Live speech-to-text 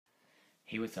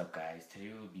Hey, what's up guys? Today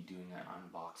we'll be doing an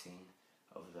unboxing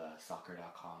of the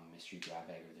soccer.com mystery grab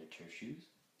bag of their turf shoes.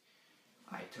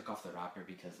 I took off the wrapper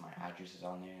because my address is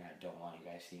on there and I don't want you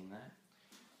guys seeing that.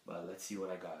 But let's see what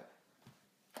I got.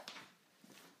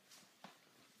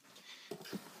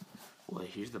 Well,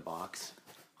 here's the box.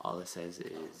 All it says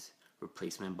is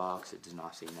replacement box. It does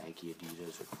not say Nike,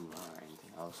 Adidas, or Puma or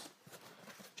anything else.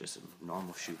 Just a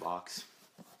normal shoe box.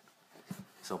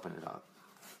 Let's open it up.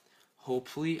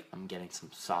 Hopefully I'm getting some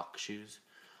sock shoes,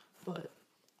 but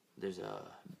there's a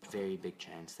very big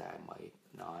chance that I might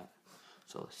not.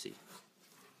 So let's see.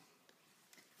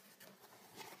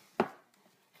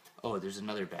 Oh, there's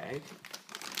another bag.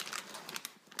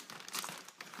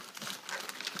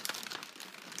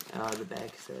 The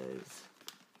bag says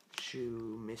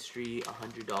shoe mystery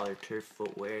 $100 turf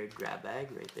footwear grab bag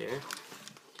right there.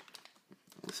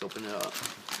 Let's open it up.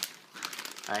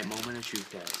 Alright, moment of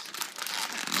truth, guys.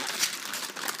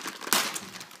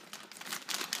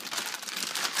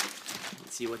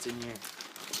 Let's see what's in here.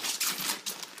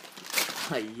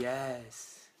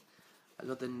 Yes, I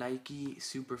got the Nike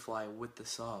Superfly with the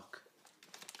sock.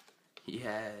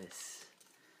 Yes,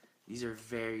 these are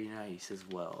very nice as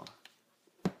well.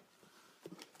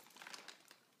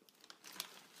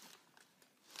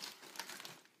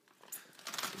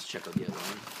 Let's check out the other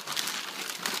one.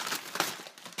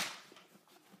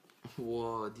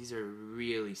 Whoa, these are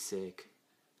really sick.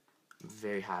 I'm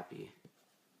very happy.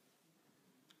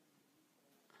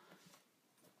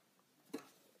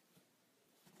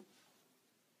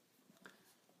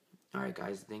 Alright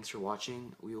guys, thanks for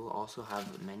watching. We will also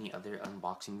have many other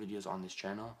unboxing videos on this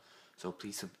channel, so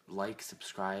please like,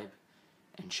 subscribe,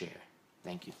 and share.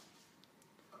 Thank you.